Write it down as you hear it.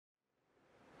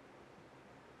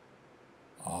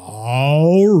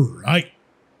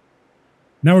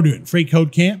Now we're doing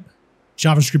freeCodeCamp,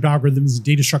 JavaScript algorithms and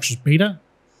data structures beta,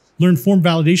 learn form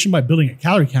validation by building a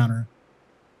calorie counter,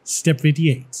 step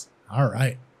 58. All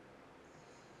right.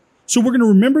 So we're going to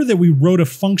remember that we wrote a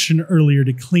function earlier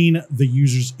to clean the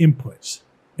user's inputs,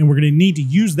 and we're going to need to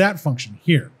use that function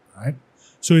here, all right?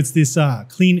 So it's this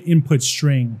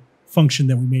cleanInputString function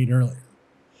that we made earlier.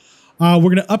 We're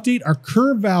going to update our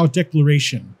currVal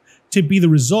declaration to be the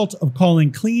result of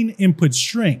calling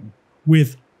cleanInputString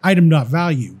with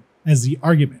item.value as the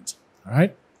argument, all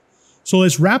right? So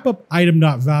let's wrap up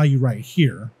item.value right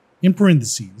here in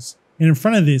parentheses, and in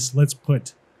front of this, let's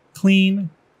put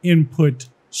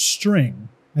cleanInputString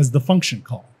as the function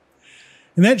call.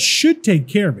 And that should take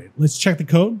care of it. Let's check the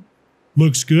code.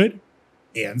 Looks good.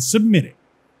 And submit it.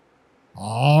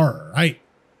 All right.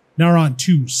 Now we're on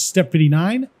to step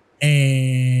 59,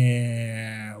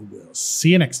 and we'll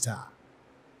see you next time.